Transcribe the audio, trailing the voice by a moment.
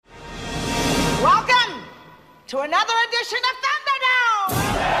to another edition of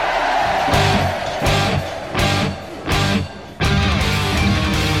Thunderdome!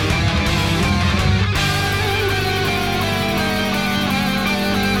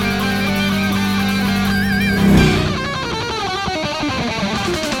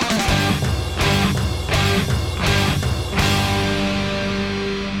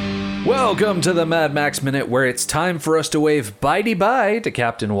 Welcome to the Mad Max Minute, where it's time for us to wave bye-bye to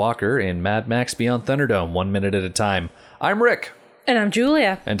Captain Walker in Mad Max Beyond Thunderdome, 1 minute at a time. I'm Rick. And I'm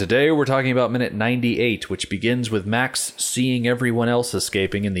Julia. And today we're talking about minute 98, which begins with Max seeing everyone else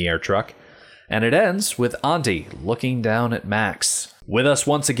escaping in the air truck, and it ends with Auntie looking down at Max. With us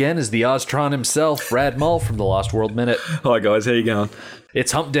once again is the Oztron himself, Brad Mull from the Lost World Minute. Hi guys, how you going?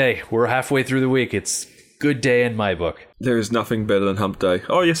 It's hump day. We're halfway through the week. It's good day in my book. There is nothing better than hump day.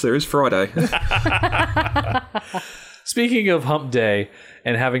 Oh yes, there is Friday. Speaking of hump day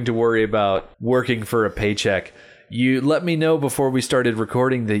and having to worry about working for a paycheck, you let me know before we started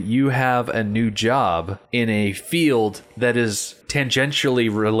recording that you have a new job in a field that is tangentially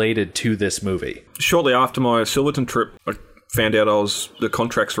related to this movie. Shortly after my Silverton trip, I found out the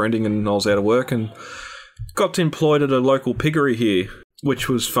contracts were ending and I was out of work and got employed at a local piggery here, which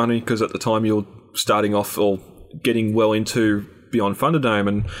was funny because at the time you're starting off or getting well into Beyond Thunderdome,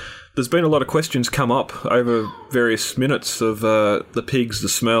 and there's been a lot of questions come up over various minutes of the pigs, the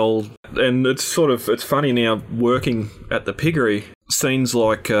smell, and it's funny now working at the piggery, scenes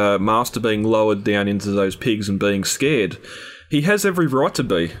like Master being lowered down into those pigs and being scared. He has every right to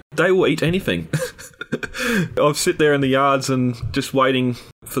be. They will eat anything. I'll sit there in the yards and just waiting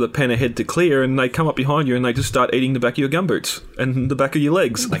for the pen ahead to clear, and they come up behind you and they just start eating the back of your gumboots and the back of your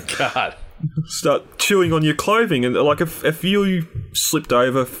legs. Oh my God. Start chewing on your clothing, and like if you slipped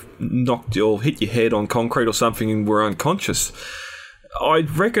over, knocked or hit your head on concrete or something and were unconscious, I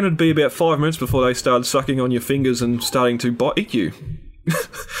reckon it'd be about 5 minutes before they started sucking on your fingers and starting to eat you.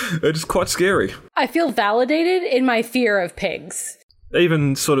 It's quite scary. I feel validated in my fear of pigs.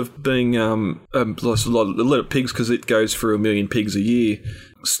 Even sort of being a lot of pigs, because it goes through 1 million pigs a year.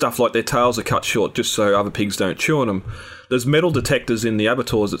 Stuff like their tails are cut short just so other pigs don't chew on them. There's metal detectors in the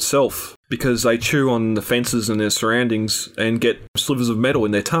abattoirs itself because they chew on the fences and their surroundings and get slivers of metal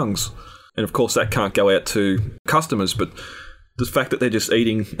in their tongues. And of course that can't go out to customers, but the fact that they're just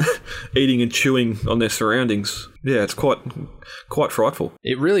eating and chewing on their surroundings, yeah, it's quite frightful.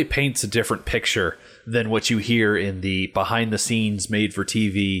 It really paints a different picture than what you hear in the behind-the-scenes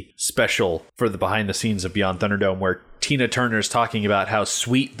made-for-TV special for the behind-the-scenes of Beyond Thunderdome, where Tina Turner's talking about how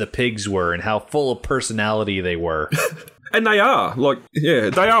sweet the pigs were and how full of personality they were. And they are.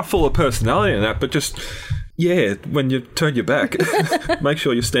 They are full of personality and that, but just, yeah, when you turn your back, make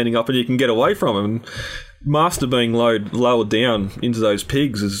sure you're standing up and you can get away from them. And Master being lowered down into those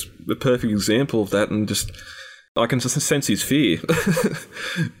pigs is a perfect example of that, and just I can just sense his fear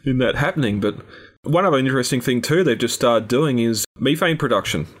in that happening. But one other interesting thing too they've just started doing is methane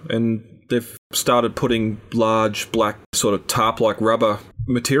production, and they've started putting large black sort of tarp-like rubber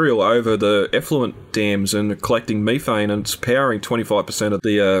material over the effluent dams and collecting methane, and it's powering 25% of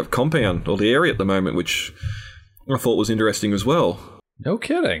the compound or the area at the moment, which I thought was interesting as well. No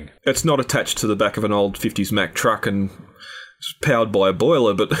kidding. It's not attached to the back of an old 50s Mack truck and it's powered by a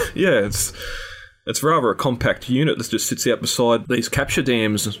boiler, but yeah, it's rather a compact unit that just sits out beside these capture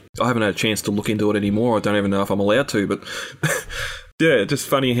dams. I haven't had a chance to look into it anymore. I don't even know if I'm allowed to, but yeah, just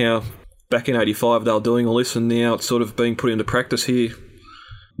funny how back in 85 they were doing all this and now it's sort of being put into practice here.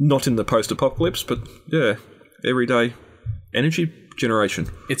 Not in the post-apocalypse, but yeah, everyday energy generation.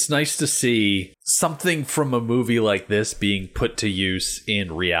 It's nice to see something from a movie like this being put to use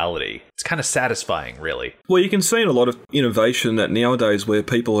in reality. It's kind of satisfying, really. Well, you can see in a lot of innovation that nowadays where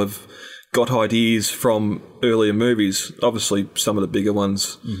people have got ideas from earlier movies, obviously some of the bigger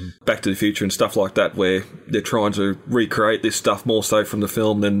ones, Back to the Future and stuff like that, where they're trying to recreate this stuff more so from the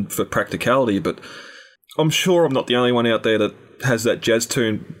film than for practicality. But I'm sure I'm not the only one out there that has that jazz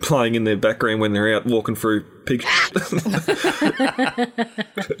tune playing in their background when they're out walking through pig.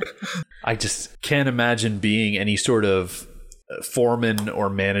 I just can't imagine being any sort of foreman or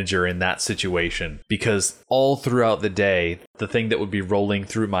manager in that situation, because all throughout the day, the thing that would be rolling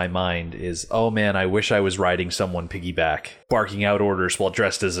through my mind is, oh man, I wish I was riding someone piggyback, barking out orders while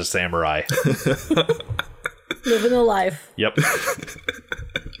dressed as a samurai. Living the life. Yep.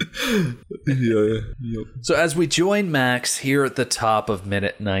 Yep. So as we join Max here at the top of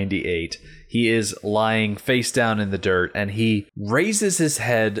minute 98, he is lying face down in the dirt, and he raises his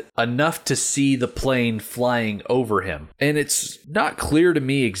head enough to see the plane flying over him. And it's not clear to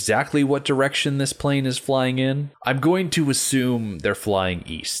me exactly what direction this plane is flying in. I'm going to assume they're flying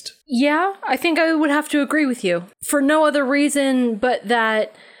east. Yeah, I think I would have to agree with you. For no other reason but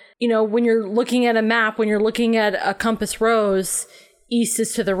that, you know, when you're looking at a map, when you're looking at a compass rose, east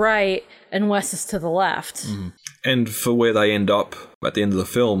is to the right and west is to the left. And for where they end up at the end of the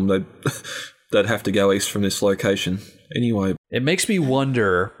film, they'd have to go east from this location anyway. It makes me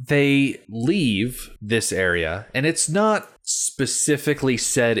wonder, they leave this area, and it's not specifically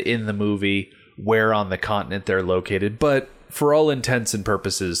said in the movie where on the continent they're located, but for all intents and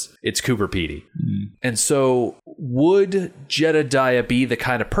purposes, it's Cooper Pedy. And so would Jedediah be the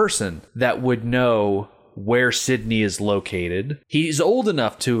kind of person that would know where Sydney is located? He's old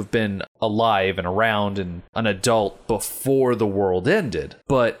enough to have been alive and around and an adult before the world ended,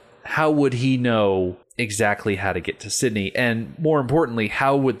 but how would he know exactly how to get to Sydney? And more importantly,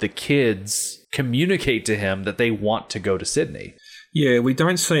 how would the kids communicate to him that they want to go to Sydney? Yeah, we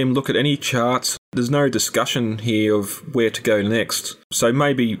don't see him look at any charts. There's no discussion here of where to go next. So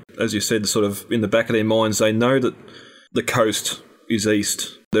maybe, as you said, sort of in the back of their minds, they know that the coast is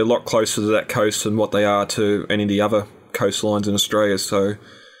east. They're a lot closer to that coast than what they are to any of the other coastlines in Australia. So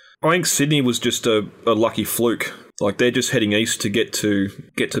I think Sydney was just a lucky fluke. Like, they're just heading east to get to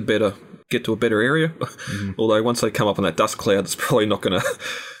a better area. Although once they come up on that dust cloud, it's probably not going to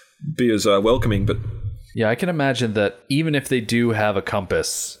be as welcoming. But yeah, I can imagine that even if they do have a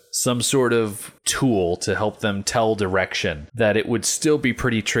compass, some sort of tool to help them tell direction, that it would still be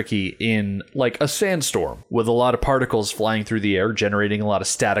pretty tricky in like a sandstorm with a lot of particles flying through the air, generating a lot of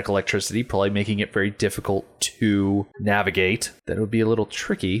static electricity, probably making it very difficult to navigate. That would be a little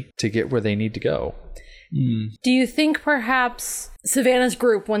tricky to get where they need to go. Do you think perhaps Savannah's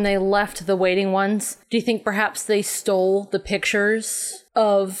group, when they left the Waiting Ones, do you think perhaps they stole the pictures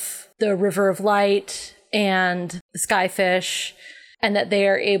of the River of Light and the Skyfish, and that they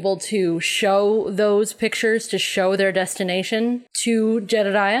are able to show those pictures to show their destination to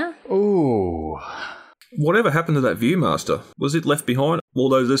Jedediah? Ooh. whatever happened to that Viewmaster? Was it left behind?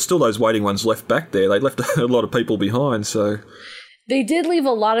 Although there's still those Waiting Ones left back there. They left a lot of people behind, so... They did leave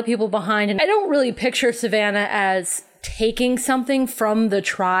a lot of people behind, and I don't really picture Savannah as taking something from the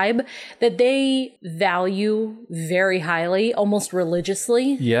tribe that they value very highly, almost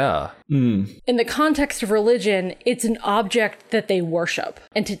religiously. Yeah. In the context of religion, it's an object that they worship.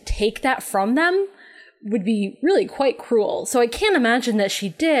 And to take that from them would be really quite cruel. So I can't imagine that she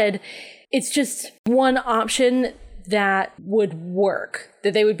did. It's just one option that would work,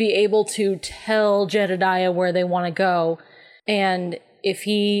 that they would be able to tell Jedediah where they want to go. And if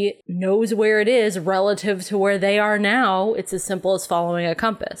he knows where it is relative to where they are now, it's as simple as following a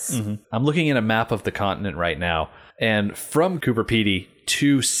compass. Mm-hmm. I'm looking at a map of the continent right now, and from Cooper Pedy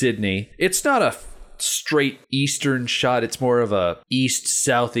to Sydney, it's not a straight eastern shot. It's more of a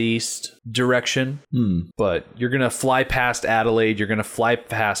east-southeast direction. But you're going to fly past Adelaide. You're going to fly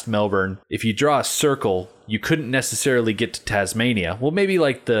past Melbourne. If you draw a circle, you couldn't necessarily get to Tasmania. Well, maybe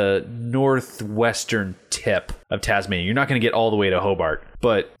like the northwestern tip of Tasmania. You're not going to get all the way to Hobart.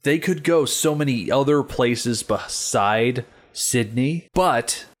 But they could go so many other places beside Sydney,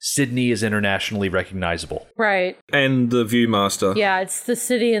 but Sydney is internationally recognizable. Right. And the Viewmaster. Yeah, it's the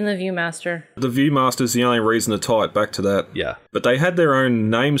city and the Viewmaster. The Viewmaster's the only reason to tie it back to that. Yeah. But they had their own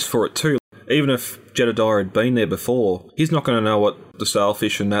names for it too. Even if Jedediah had been there before, he's not going to know what the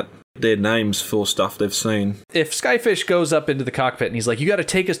sailfish and that, their names for stuff they've seen. If Skyfish goes up into the cockpit and he's like, you got to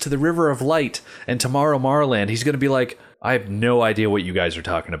take us to the River of Light and Tomorrowland, he's going to be like, I have no idea what you guys are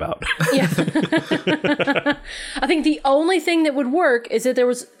talking about. Yeah. I think the only thing that would work is that there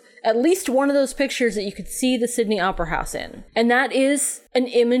was at least one of those pictures that you could see the Sydney Opera House in. And that is an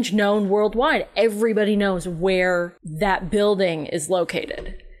image known worldwide. Everybody knows where that building is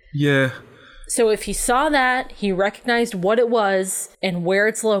located. Yeah. So if he saw that, he recognized what it was and where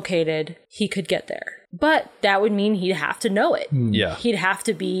it's located, he could get there. But that would mean he'd have to know it. Yeah. He'd have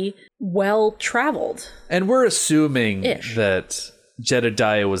to be well-traveled. And we're assuming Ish. that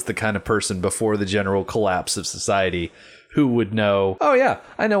Jedediah was the kind of person before the general collapse of society who would know, oh yeah,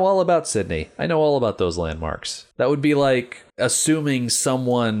 I know all about Sydney. I know all about those landmarks. That would be like assuming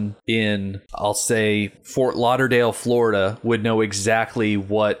someone in, I'll say, Fort Lauderdale, Florida, would know exactly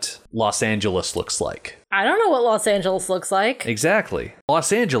what Los Angeles looks like. I don't know what Los Angeles looks like. Exactly.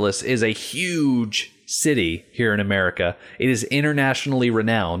 Los Angeles is a huge city here in America. It is internationally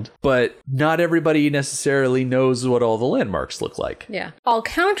renowned, but not everybody necessarily knows what all the landmarks look like. Yeah. I'll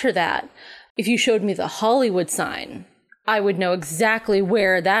counter that if you showed me the Hollywood sign, I would know exactly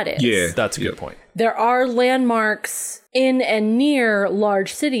where that is. Yeah. That's a good point. There are landmarks in and near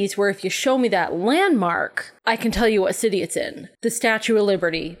large cities where if you show me that landmark, I can tell you what city it's in. The Statue of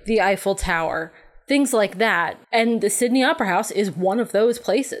Liberty, the Eiffel Tower, things like that. And the Sydney Opera House is one of those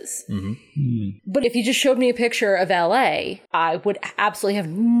places. But if you just showed me a picture of LA, I would absolutely have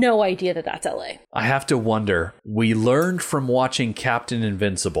no idea that that's LA. I have to wonder, we learned from watching Captain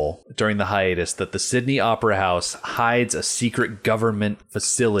Invincible during the hiatus that the Sydney Opera House hides a secret government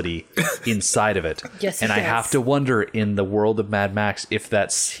facility inside of it. Yes, it and I does. have to wonder, in the world of Mad Max, if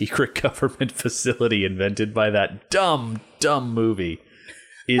that secret government facility invented by that dumb movie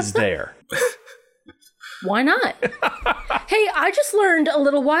is there. Why not? Hey, I just learned a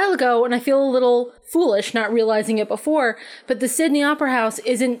little while ago, and I feel a little foolish not realizing it before, but the Sydney Opera House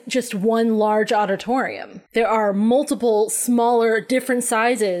isn't just one large auditorium. There are multiple smaller, different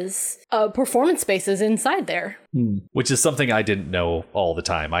sizes performance spaces inside there. Which is something I didn't know all the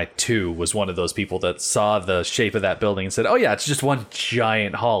time. I, too, was one of those people that saw the shape of that building and said, oh yeah, it's just one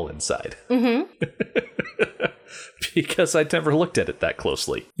giant hall inside. Because I'd never looked at it that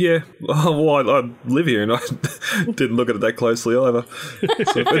closely. Yeah, well, I live here and I didn't look at it that closely either.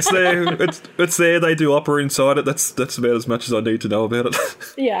 So it's there. It's there. They do opera inside it. That's about as much as I need to know about it.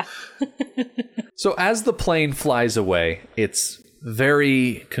 Yeah. So as the plane flies away, it's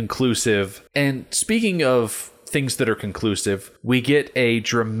very conclusive. And speaking of things that are conclusive, we get a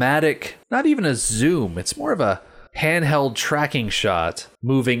dramatic, not even a zoom, it's more of a handheld tracking shot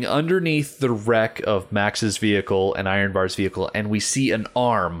moving underneath the wreck of Max's vehicle and Ironbar's vehicle, and we see an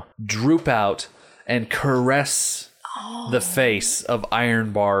arm droop out and caress the face of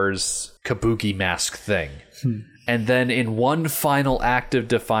Ironbar's kabuki mask thing. And then in one final act of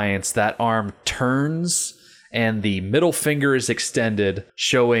defiance, that arm turns and the middle finger is extended,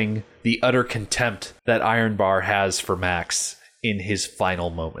 showing the utter contempt that Ironbar has for Max in his final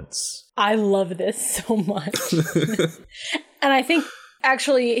moments. I love this so much. And I think,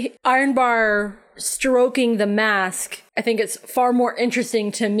 actually, Ironbar stroking the mask, I think it's far more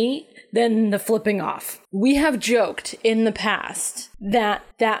interesting to me than the flipping off. We have joked in the past that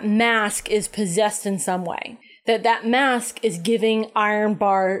that mask is possessed in some way. That mask is giving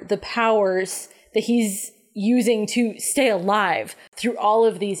Ironbar the powers that he's using to stay alive through all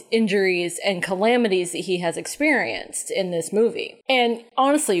of these injuries and calamities that he has experienced in this movie. And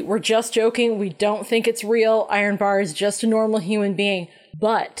honestly, we're just joking. We don't think it's real. Ironbar is just a normal human being.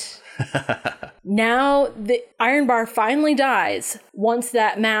 But now the Ironbar finally dies once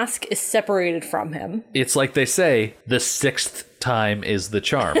that mask is separated from him. It's like they say, the sixth time is the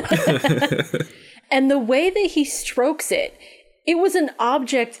charm. And the way that he strokes it, it was an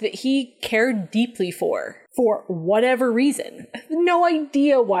object that he cared deeply for whatever reason. I have no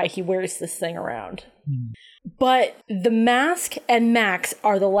idea why he wears this thing around. But the mask and Max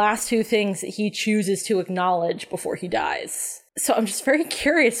are the last two things that he chooses to acknowledge before he dies. So I'm just very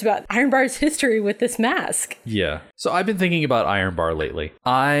curious about Ironbar's history with this mask. Yeah. So I've been thinking about Ironbar lately.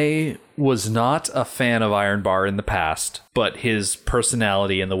 I was not a fan of Ironbar in the past, but his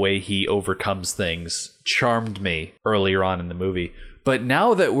personality and the way he overcomes things charmed me earlier on in the movie. But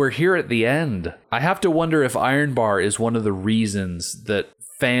now that we're here at the end, I have to wonder if Ironbar is one of the reasons that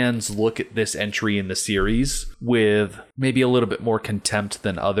fans look at this entry in the series with maybe a little bit more contempt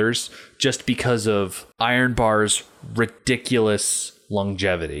than others, just because of Ironbar's ridiculous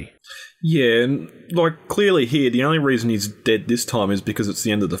longevity. Yeah, and like clearly here, the only reason he's dead this time is because it's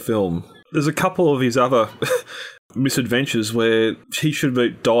the end of the film. There's a couple of his other misadventures where he should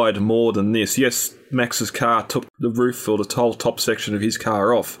have died more than this. Yes, Max's car took the roof or the whole top section of his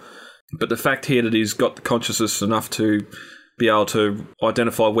car off, but the fact here that he's got the consciousness enough to be able to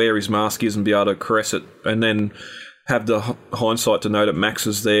identify where his mask is and be able to caress it, and then have the hindsight to know that Max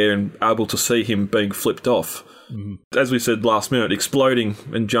is there and able to see him being flipped off. As we said last minute, exploding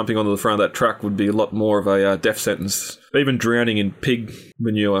and jumping onto the front of that truck would be a lot more of a death sentence. Even drowning in pig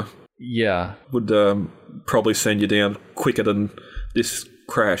manure would probably send you down quicker than this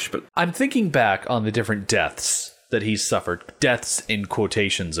crash. But I'm thinking back on the different deaths that he's suffered. Deaths in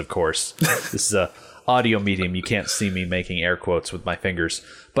quotations, of course. This is a audio medium. You can't see me making air quotes with my fingers.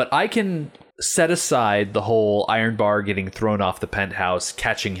 But I can set aside the whole Ironbar getting thrown off the penthouse,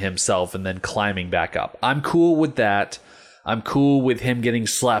 catching himself, and then climbing back up. I'm cool with that. I'm cool with him getting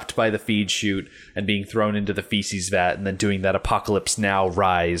slapped by the feed chute and being thrown into the feces vat and then doing that Apocalypse Now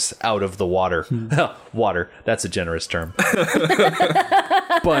rise out of the water. Water, that's a generous term.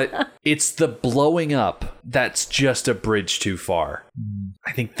 But it's the blowing up that's just a bridge too far.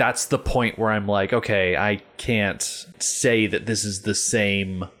 I think that's the point where I'm like, okay, I can't say that this is the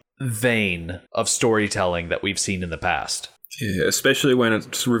same vein of storytelling that we've seen in the past. Yeah, especially when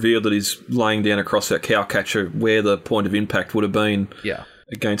it's revealed that he's laying down across that cowcatcher where the point of impact would have been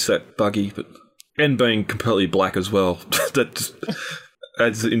against that buggy, and being completely black as well. That just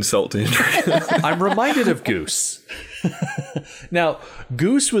adds insult to injury. I'm reminded of Goose. Now,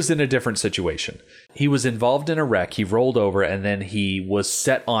 Goose was in a different situation. He was involved in a wreck, he rolled over, and then he was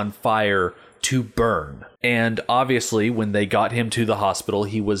set on fire to burn. And obviously, when they got him to the hospital,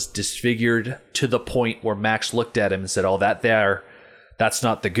 he was disfigured to the point where Max looked at him and said, "Oh, that's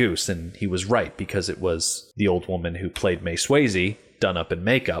not the Goose." And he was right, because it was the old woman who played Mae Swayze, done up in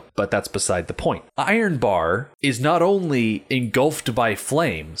makeup, but that's beside the point. Iron Bar is not only engulfed by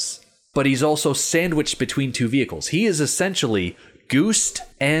flames, but he's also sandwiched between two vehicles. He is essentially goosed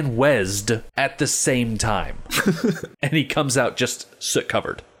and wezzed at the same time. And he comes out just soot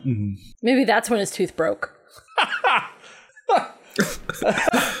covered. Mm-hmm. Maybe that's when his tooth broke.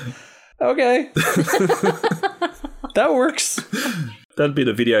 Okay. That works. That'd be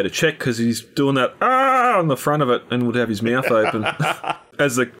the video to check, because he's doing that on the front of it and would have his mouth open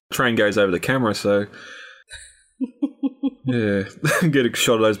as the train goes over the camera. So, yeah, get a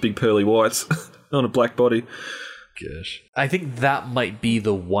shot of those big pearly whites on a black body. Gosh. I think that might be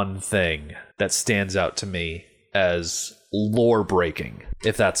the one thing that stands out to me as lore breaking,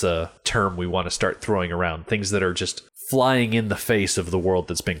 if that's a term we want to start throwing around. Things that are just flying in the face of the world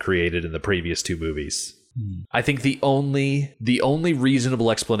that's been created in the previous two movies. I think the only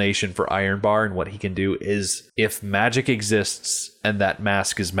reasonable explanation for Iron Bar and what he can do is if magic exists and that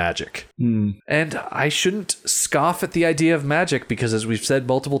mask is magic. And I shouldn't scoff at the idea of magic, because as we've said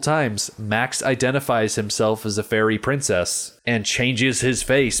multiple times, Max identifies himself as a fairy princess and changes his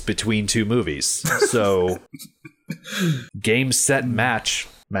face between two movies. So game, set, match,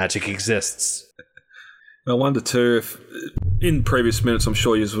 magic exists. I wonder too if, in previous minutes, I'm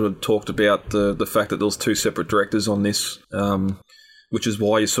sure you would have talked about the fact that there was two separate directors on this, which is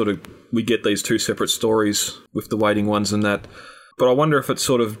why we get these two separate stories with the waiting ones and that. But I wonder if it's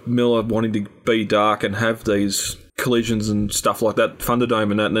sort of Miller wanting to be dark and have these collisions and stuff like that, Thunderdome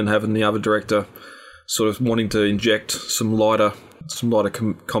and that, and then having the other director sort of wanting to inject some lighter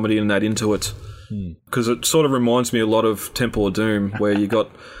comedy and that into it. Because it sort of reminds me a lot of Temple of Doom, where you got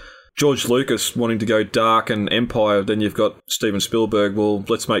George Lucas wanting to go dark and Empire, then you've got Steven Spielberg, well,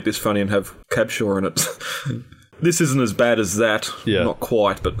 let's make this funny and have Cabshaw in it. This isn't as bad as that. Yeah. Not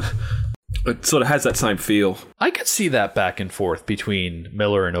quite, but it sort of has that same feel. I could see that back and forth between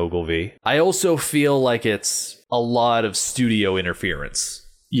Miller and Ogilvy. I also feel like it's a lot of studio interference.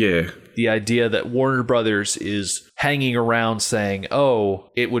 Yeah. The idea that Warner Brothers is hanging around saying, "Oh,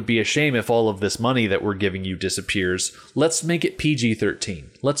 it would be a shame if all of this money that we're giving you disappears. Let's make it PG-13.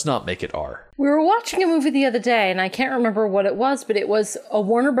 Let's not make it R." We were watching a movie the other day, and I can't remember what it was, but it was a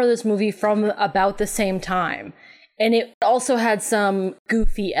Warner Brothers movie from about the same time. And it also had some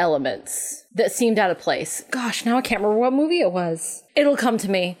goofy elements that seemed out of place. Gosh, now I can't remember what movie it was. It'll come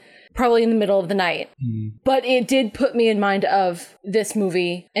to me. Probably in the middle of the night. But it did put me in mind of this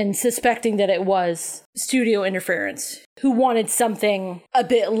movie and suspecting that it was studio interference, who wanted something a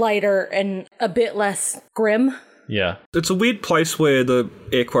bit lighter and a bit less grim. Yeah. It's a weird place where the,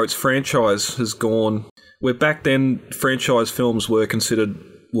 air quotes, franchise has gone, where back then franchise films were considered,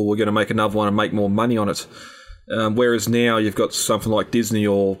 well, we're going to make another one and make more money on it. Whereas now you've got something like Disney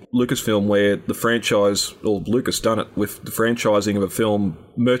or Lucasfilm, where the franchise, or Lucas done it with the franchising of a film,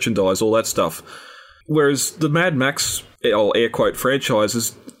 merchandise, all that stuff. Whereas the Mad Max, air quote,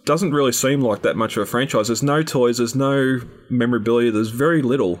 franchises doesn't really seem like that much of a franchise. There's no toys, there's no memorabilia, there's very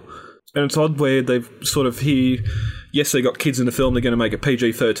little. And it's odd where they've sort of yes, they got kids in the film, they're going to make a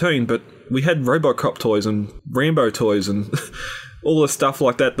PG-13, but we had RoboCop toys and Rambo toys and all the stuff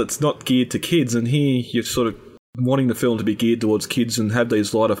like that that's not geared to kids. And here you're sort of wanting the film to be geared towards kids and have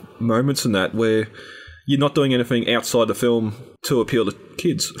these lighter moments in that, where you're not doing anything outside the film to appeal to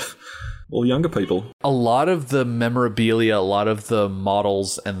kids or younger people. A lot of the memorabilia, a lot of the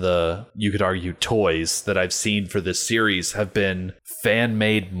models and the, you could argue, toys that I've seen for this series have been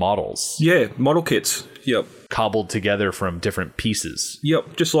fan-made models. Yeah, model kits. Yep. Cobbled together from different pieces.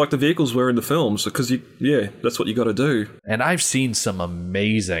 Yep, just like the vehicles were in the films, because that's what you got to do. And I've seen some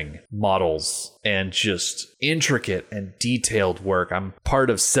amazing models and just intricate and detailed work. I'm part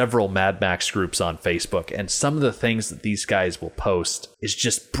of several Mad Max groups on Facebook, and some of the things that these guys will post is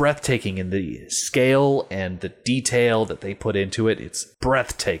just breathtaking in the scale and the detail that they put into it. It's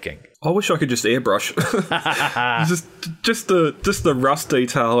breathtaking. I wish I could just airbrush. just the rust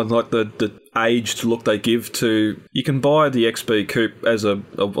detail and like the aged look they give to. You can buy the XB Coupe as a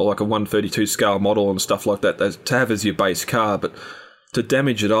like a 132 scale model and stuff like that to have as your base car, but to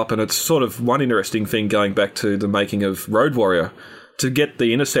damage it up. And it's sort of one interesting thing going back to the making of Road Warrior, to get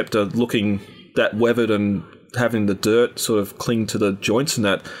the Interceptor looking that weathered and having the dirt sort of cling to the joints and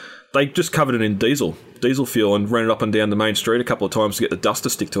that, they just covered it in diesel fuel and ran it up and down the main street a couple of times to get the dust to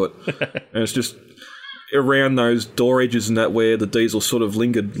stick to it. And it's just around those door edges and that where the diesel sort of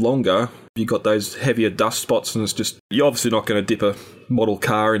lingered longer, you got those heavier dust spots, and it's just, you're obviously not going to dip a model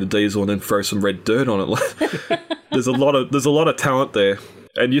car into diesel and then throw some red dirt on it. There's a lot of talent there.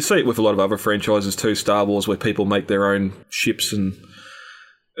 And you see it with a lot of other franchises too, Star Wars, where people make their own ships, and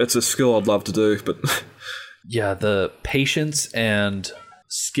it's a skill I'd love to do, but yeah, the patience and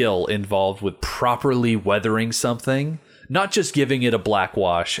skill involved with properly weathering something, not just giving it a black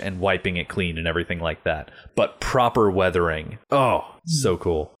wash and wiping it clean and everything like that, but proper weathering. Oh, so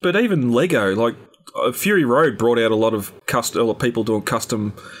cool. But even Lego, like Fury Road brought out a lot of people doing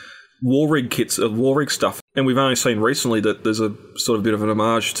custom war rig kits, war rig stuff. And we've only seen recently that there's a sort of bit of an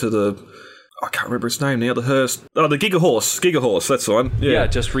homage to I can't remember its name now, the Hearst. Oh, the Giga Horse, that's the one. Yeah,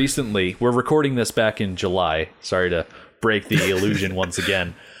 just recently. We're recording this back in July. Sorry to break the illusion once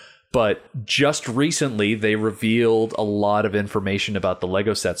again. But just recently, they revealed a lot of information about the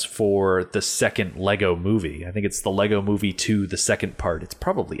Lego sets for the second Lego movie. I think it's the Lego Movie 2, the second part. It's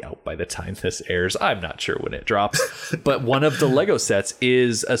probably out by the time this airs. I'm not sure when it drops. But one of the Lego sets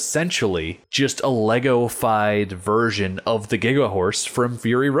is essentially just a Lego-fied version of the Giga Horse from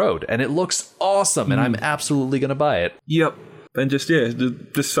Fury Road. And it looks awesome, and I'm absolutely going to buy it. Yep. And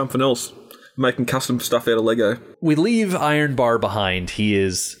just something else. Making custom stuff out of Lego. We leave Iron Bar behind. He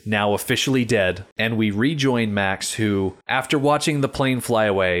is now officially dead. And we rejoin Max, who, after watching the plane fly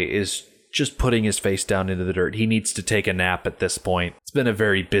away, is just putting his face down into the dirt. He needs to take a nap at this point. It's been a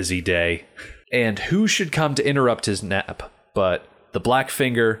very busy day. And who should come to interrupt his nap but the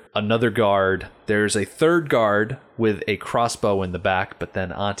Blackfinger, another guard. There's a third guard with a crossbow in the back, but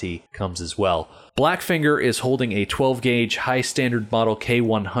then Auntie comes as well. Blackfinger is holding a 12-gauge high-standard model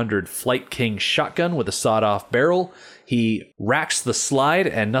K100 Flight King shotgun with a sawed-off barrel. He racks the slide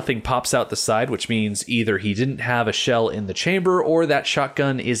and nothing pops out the side, which means either he didn't have a shell in the chamber or that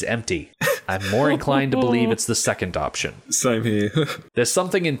shotgun is empty. I'm more inclined to believe it's the second option. Same here. There's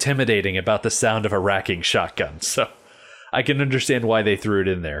something intimidating about the sound of a racking shotgun, so I can understand why they threw it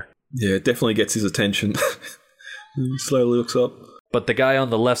in there. Yeah, it definitely gets his attention. He slowly looks up. But the guy on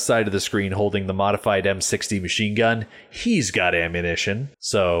the left side of the screen holding the modified M60 machine gun, he's got ammunition,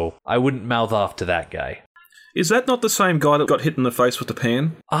 so I wouldn't mouth off to that guy. Is that not the same guy that got hit in the face with the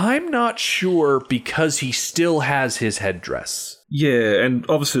pan? I'm not sure, because he still has his headdress. Yeah, and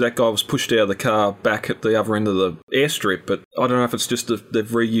obviously that guy was pushed out of the car back at the other end of the airstrip, but I don't know if it's just they've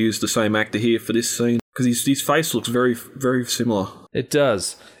reused the same actor here for this scene, because his face looks very, very similar. It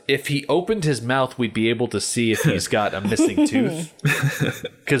does. If he opened his mouth, we'd be able to see if he's got a missing tooth.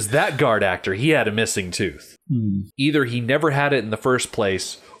 Because that guard actor, he had a missing tooth. Either he never had it in the first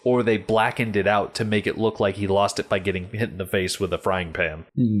place, or they blackened it out to make it look like he lost it by getting hit in the face with a frying pan.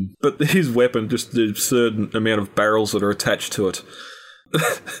 But his weapon, just the absurd amount of barrels that are attached to it.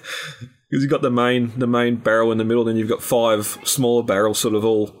 Because you've got the main barrel in the middle, then you've got 5 smaller barrels sort of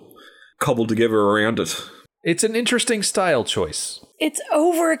all cobbled together around it. It's an interesting style choice. It's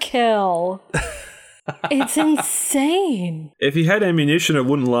overkill. It's insane. If he had ammunition, it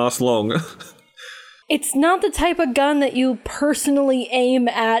wouldn't last long. It's not the type of gun that you personally aim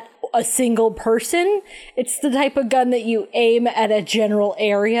at a single person. It's the type of gun that you aim at a general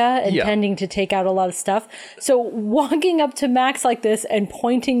area, intending to take out a lot of stuff. So walking up to Max like this and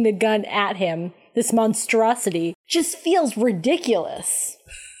pointing the gun at him, this monstrosity, just feels ridiculous.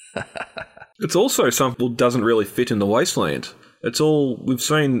 It's also something that doesn't really fit in the Wasteland. It's all, we've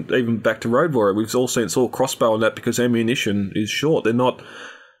seen, even back to Road Warrior, we've all seen it's all crossbow and that because ammunition is short.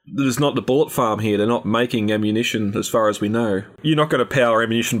 There's not the bullet farm here. They're not making ammunition as far as we know. You're not going to power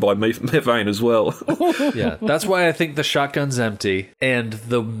ammunition by methane as well. Yeah, that's why I think the shotgun's empty. And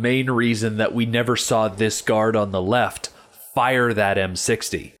the main reason that we never saw this guard on the left fire that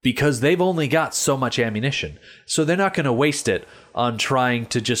M60, because they've only got so much ammunition. So they're not going to waste it on trying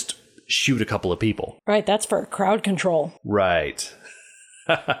to just shoot a couple of people. Right, that's for crowd control. Right.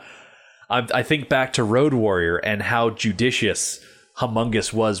 I think back to Road Warrior and how judicious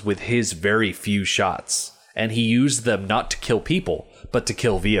Humongous was with his very few shots. And he used them not to kill people, but to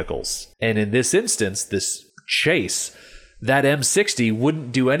kill vehicles. And in this instance, this chase, that M60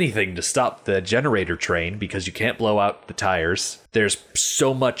 wouldn't do anything to stop the generator train because you can't blow out the tires. There's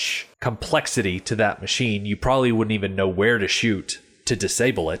so much complexity to that machine, you probably wouldn't even know where to shoot to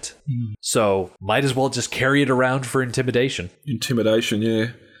disable it. So might as well just carry it around for intimidation. Intimidation,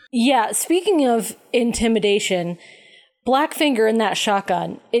 yeah. Yeah, speaking of intimidation, Blackfinger in that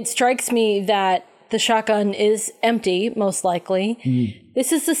shotgun, it strikes me that the shotgun is empty, most likely.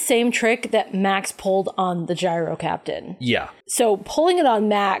 This is the same trick that Max pulled on the Gyro Captain. Yeah. So pulling it on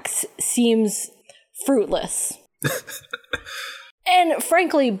Max seems fruitless. And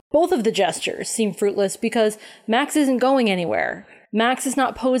frankly, both of the gestures seem fruitless because Max isn't going anywhere. Max is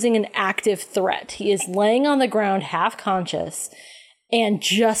not posing an active threat. He is laying on the ground half conscious and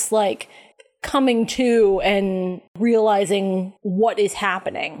just like coming to and realizing what is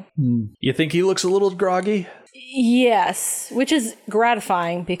happening. You think he looks a little groggy? Yes, which is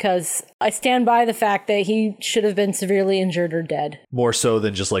gratifying because I stand by the fact that he should have been severely injured or dead. More so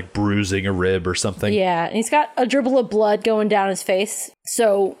than just like bruising a rib or something? Yeah, and he's got a dribble of blood going down his face,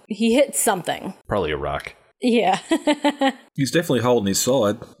 so he hit something. Probably a rock. Yeah. He's definitely holding his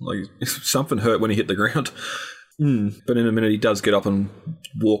side. Like, something hurt when he hit the ground. But in a minute he does get up and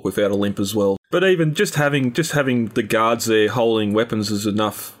walk without a limp as well. But even just having the guards there holding weapons is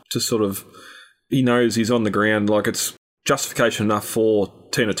enough to sort of... He knows he's on the ground. Like, it's justification enough for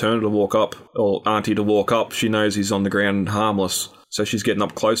Tina Turner to walk up, or Auntie to walk up. She knows he's on the ground and harmless, so she's getting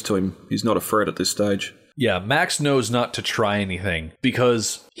up close to him. He's not a threat at this stage. Yeah, Max knows not to try anything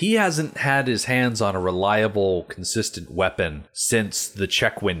because he hasn't had his hands on a reliable, consistent weapon since the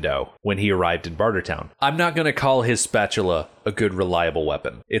check window when he arrived in Bartertown. I'm not going to call his spatula a good, reliable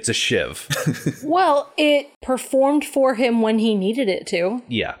weapon. It's a shiv. Well, it performed for him when he needed it to.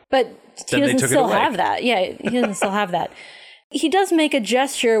 Yeah. But he Then they doesn't took it still away. have that. Yeah, he doesn't still have that. He does make a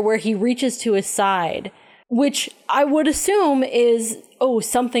gesture where he reaches to his side, which I would assume is, oh,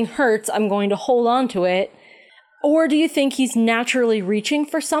 something hurts, I'm going to hold on to it. Or do you think he's naturally reaching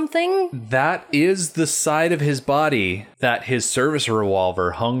for something? That is the side of his body that his service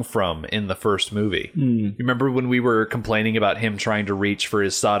revolver hung from in the first movie. You remember when we were complaining about him trying to reach for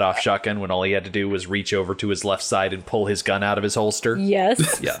his sawed-off shotgun when all he had to do was reach over to his left side and pull his gun out of his holster?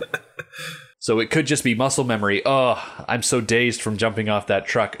 Yes. Yeah. So it could just be muscle memory. Oh, I'm so dazed from jumping off that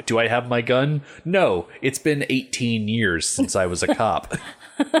truck. Do I have my gun? No, it's been 18 years since I was a cop.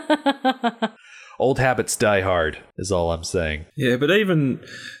 Old habits die hard, is all I'm saying. Yeah, but even,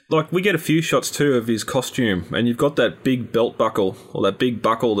 like, we get a few shots too of his costume, and you've got that big belt buckle, or that big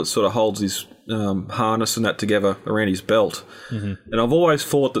buckle that sort of holds his harness and that together around his belt. And I've always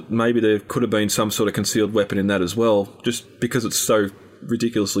thought that maybe there could have been some sort of concealed weapon in that as well, just because it's so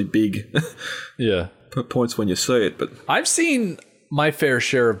ridiculously big. Yeah. At points when you see it, but... I've seen my fair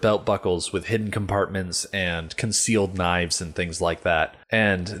share of belt buckles with hidden compartments and concealed knives and things like that.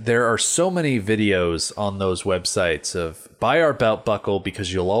 And there are so many videos on those websites of buy our belt buckle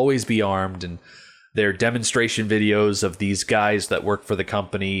because you'll always be armed, and they're demonstration videos of these guys that work for the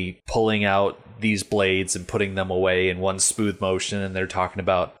company pulling out these blades and putting them away in one smooth motion, and they're talking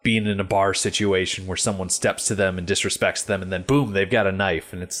about being in a bar situation where someone steps to them and disrespects them, and then boom, they've got a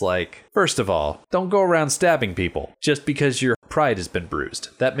knife. And it's like, first of all, don't go around stabbing people just because your pride has been bruised.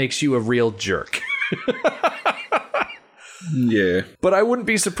 That makes you a real jerk. Yeah. But I wouldn't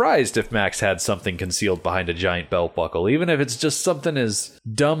be surprised if Max had something concealed behind a giant belt buckle, even if it's just something as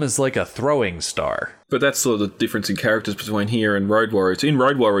dumb as like a throwing star. But that's sort of the difference in characters between here and Road Warrior. In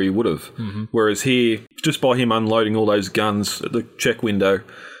Road Warrior, he would have. Whereas here, just by him unloading all those guns at the check window,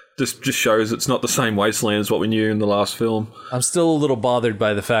 just shows it's not the same wasteland as what we knew in the last film. I'm still a little bothered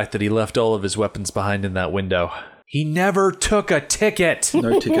by the fact that he left all of his weapons behind in that window. He never took a ticket.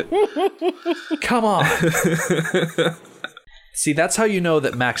 No ticket. Come on. See, that's how you know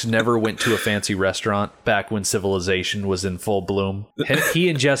that Max never went to a fancy restaurant back when civilization was in full bloom. He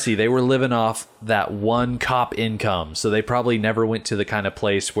and Jesse, they were living off that one cop income, so they probably never went to the kind of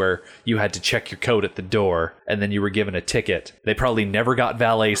place where you had to check your coat at the door and then you were given a ticket. They probably never got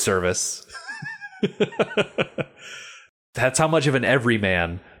valet service. That's how much of an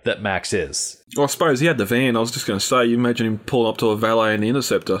everyman that Max is. Well, I suppose he had the van. I was just going to say, you imagine him pulling up to a valet in the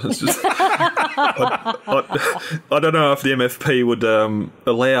Interceptor. It's just, I don't know if the MFP would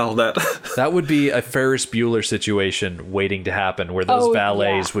allow that. That would be a Ferris Bueller situation waiting to happen, where those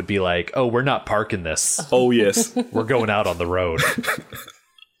valets would be like, oh, we're not parking this. Oh, yes. We're going out on the road.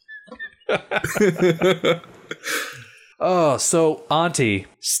 Oh, so Auntie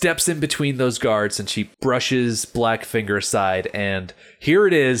steps in between those guards and she brushes Blackfinger aside, and here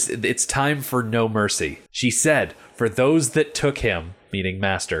it is. It's time for no mercy. She said, for those that took him, meaning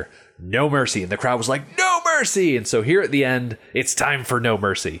Master, no mercy. And the crowd was like, no mercy. And so here at the end, it's time for no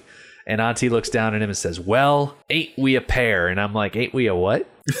mercy. And Auntie looks down at him and says, well, ain't we a pair? And I'm like, ain't we a what?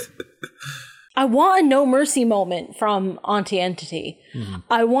 I want a no mercy moment from Auntie Entity.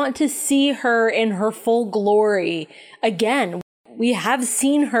 I want to see her in her full glory again. We have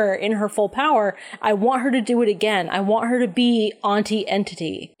seen her in her full power. I want her to do it again. I want her to be Auntie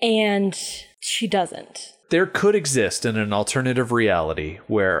Entity. And she doesn't. There could exist in an alternative reality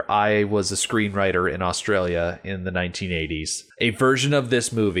where I was a screenwriter in Australia in the 1980s, a version of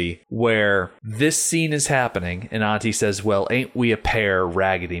this movie where this scene is happening and Auntie says, well, ain't we a pair,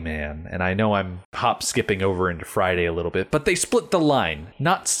 Raggedy Man? And I know I'm skipping over into Friday a little bit, but they split the line,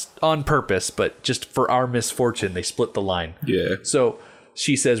 not on purpose, but just for our misfortune, they split the line. Yeah. So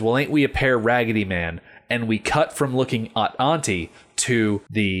she says, well, ain't we a pair, Raggedy Man? And we cut from looking at Auntie to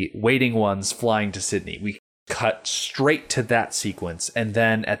the waiting ones flying to Sydney. We cut straight to that sequence. And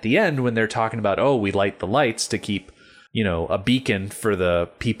then at the end, when they're talking about, oh, we light the lights to keep, a beacon for the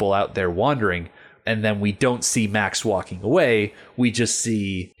people out there wandering. And then we don't see Max walking away. We just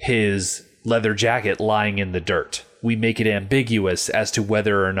see his leather jacket lying in the dirt. We make it ambiguous as to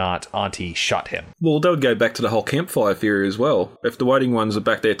whether or not Auntie shot him. Well, that would go back to the whole campfire theory as well. If the waiting ones are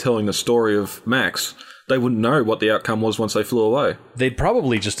back there telling the story of Max, they wouldn't know what the outcome was once they flew away. They'd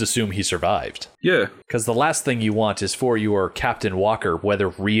probably just assume he survived. Yeah. Because the last thing you want is for your Captain Walker, whether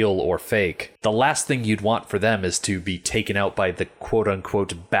real or fake, the last thing you'd want for them is to be taken out by the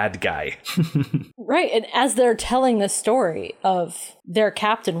quote-unquote bad guy. Right, and as they're telling the story of their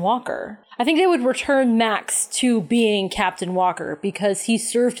Captain Walker, I think they would return Max to being Captain Walker because he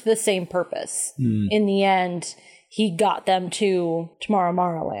served the same purpose. In the end, he got them to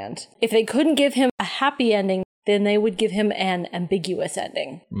Tomorrowland. If they couldn't give him a happy ending, then they would give him an ambiguous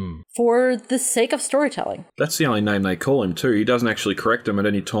ending for the sake of storytelling. That's the only name they call him, too. He doesn't actually correct them at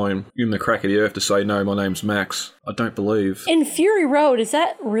any time in the crack of the earth to say, no, my name's Max. I don't believe. In Fury Road, is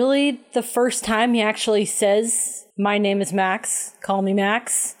that really the first time he actually says, my name is Max, call me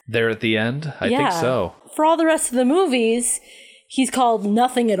Max? There at the end? I think so. For all the rest of the movies, he's called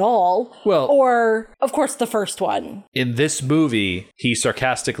nothing at all. Well, or, of course, the first one. In this movie, he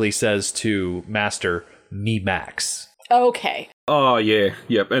sarcastically says to Master, me Max. Okay. Oh, yeah.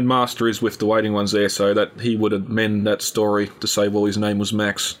 Yep. And Master is with the waiting ones there, so that he would amend that story to say, well, his name was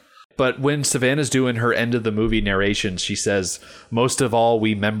Max. But when Savannah's doing her end of the movie narration, she says, most of all,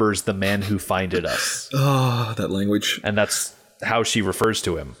 we members the man who finded us. Oh, that language. And that's how she refers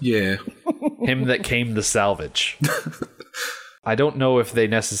to him. Yeah. Him that came the salvage. I don't know if they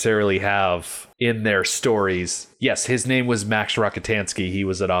necessarily have in their stories. Yes, his name was Max Rockatansky. He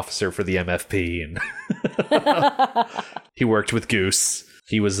was an officer for the MFP, and he worked with Goose.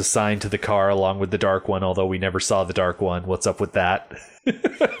 He was assigned to the car along with the Dark One, although we never saw the Dark One. What's up with that?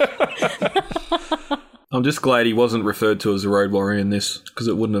 I'm just glad he wasn't referred to as a road warrior in this, because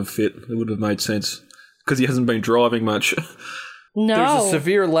it wouldn't have fit. It would have made sense. Because he hasn't been driving much. No. There's a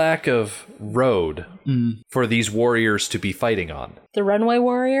severe lack of road for these warriors to be fighting on. The Runway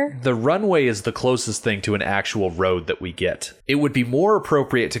Warrior? The runway is the closest thing to an actual road that we get. It would be more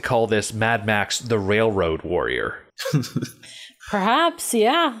appropriate to call this Mad Max the Railroad Warrior. Perhaps,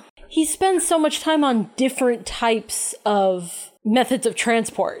 yeah. He spends so much time on different types of methods of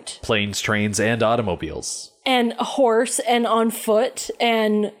transport. Planes, trains, and automobiles. And a horse, and on foot,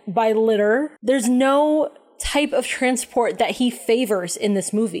 and by litter. There's no type of transport that he favors in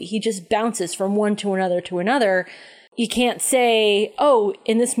this movie. He just bounces from one to another to another. You can't say, oh,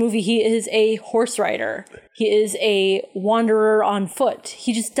 in this movie he is a horse rider. He is a wanderer on foot.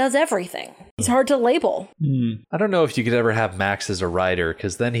 He just does everything. He's hard to label. I don't know if you could ever have Max as a rider,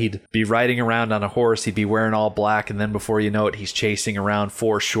 because then he'd be riding around on a horse, he'd be wearing all black, and then before you know it, he's chasing around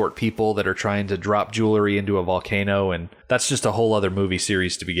 4 short people that are trying to drop jewelry into a volcano, and that's just a whole other movie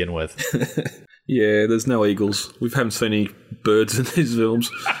series to begin with. Yeah, there's no eagles. We haven't seen any birds in these films.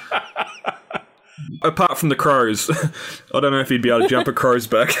 Apart from the crows. I don't know if he'd be able to jump a crow's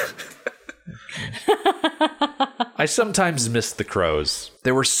back. I sometimes miss the crows.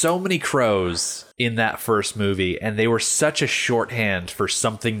 There were so many crows in that first movie, and they were such a shorthand for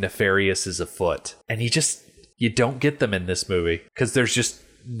something nefarious is afoot. And you don't get them in this movie, because there's just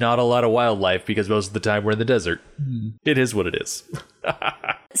not a lot of wildlife, because most of the time we're in the desert. It is what it is.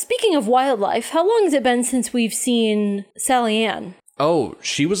 Speaking of wildlife, how long has it been since we've seen Sally Ann? Oh,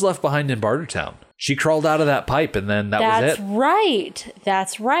 she was left behind in Bartertown. She crawled out of that pipe, and then that was it.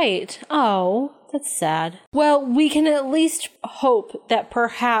 That's right. Oh, that's sad. Well, we can at least hope that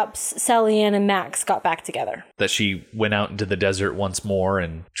perhaps Sally Ann and Max got back together. That she went out into the desert once more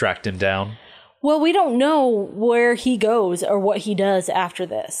and tracked him down. Well, we don't know where he goes or what he does after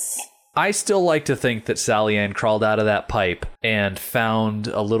this. I still like to think that Sally Ann crawled out of that pipe and found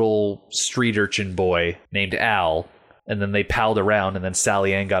a little street urchin boy named Al, And then they palled around, and then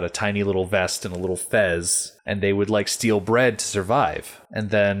Sally Ann got a tiny little vest and a little fez, and they would like steal bread to survive.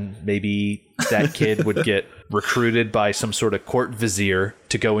 And then maybe that kid would get recruited by some sort of court vizier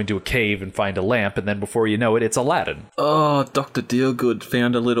to go into a cave and find a lamp, and then before you know it, it's Aladdin. Oh, Dr. Dealgood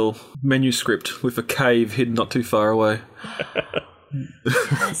found a little manuscript with a cave hidden not too far away.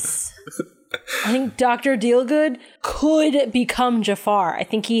 Yes. I think Dr. Dealgood could become Jafar. I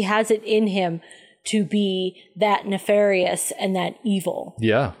think he has it in him to be that nefarious and that evil.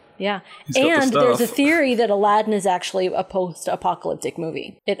 Yeah. Yeah. got the And there's a stuff. theory that Aladdin is actually a post-apocalyptic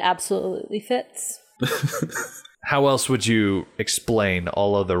movie. It absolutely fits. How else would you explain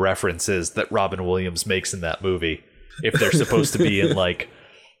all of the references that Robin Williams makes in that movie if they're supposed to be in like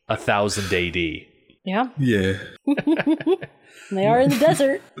 1000 AD? Yeah. Yeah. They are in the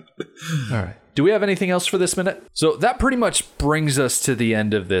desert. All right. Do we have anything else for this minute? So that pretty much brings us to the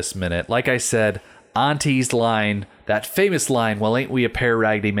end of this minute. Like I said, Auntie's line, that famous line, well, ain't we a pair,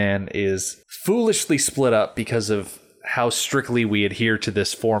 Raggedy Man, is foolishly split up because of how strictly we adhere to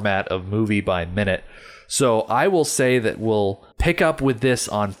this format of movie by minute. So I will say that we'll pick up with this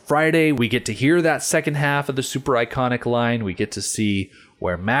on Friday. We get to hear that second half of the super iconic line. We get to see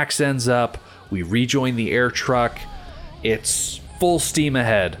where Max ends up. We rejoin the air truck. It's full steam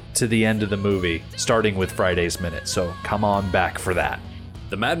ahead to the end of the movie, starting with Friday's Minute. So come on back for that.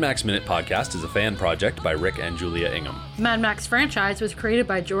 The Mad Max Minute podcast is a fan project by Rick and Julia Ingham. Mad Max franchise was created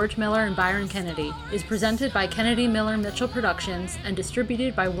by George Miller and Byron Kennedy, is presented by Kennedy Miller Mitchell Productions, and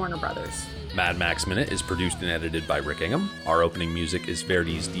distributed by Warner Brothers. Mad Max Minute is produced and edited by Rick Ingham. Our opening music is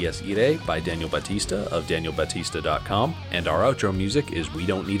Verdi's Dies Irae by Daniel Batista of danielbatista.com, and our outro music is We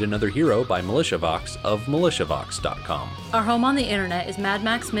Don't Need Another Hero by Militia Vox of militiavox.com. Our home on the internet is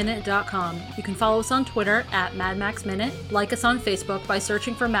madmaxminute.com. You can follow us on Twitter at madmaxminute, like us on Facebook by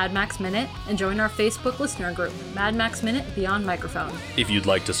searching for Mad Max Minute, and join our Facebook listener group, Mad Max Minute Beyond Microphone. If you'd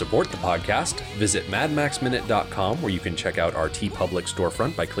like to support the podcast, visit madmaxminute.com, where you can check out our TeePublic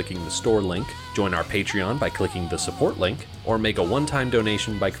storefront by clicking the store link, join our Patreon by clicking the support link, or make a one-time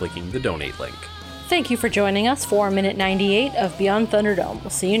donation by clicking the donate link. Thank you for joining us for Minute 98 of Beyond Thunderdome. We'll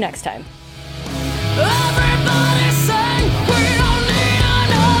see you next time. Everybody!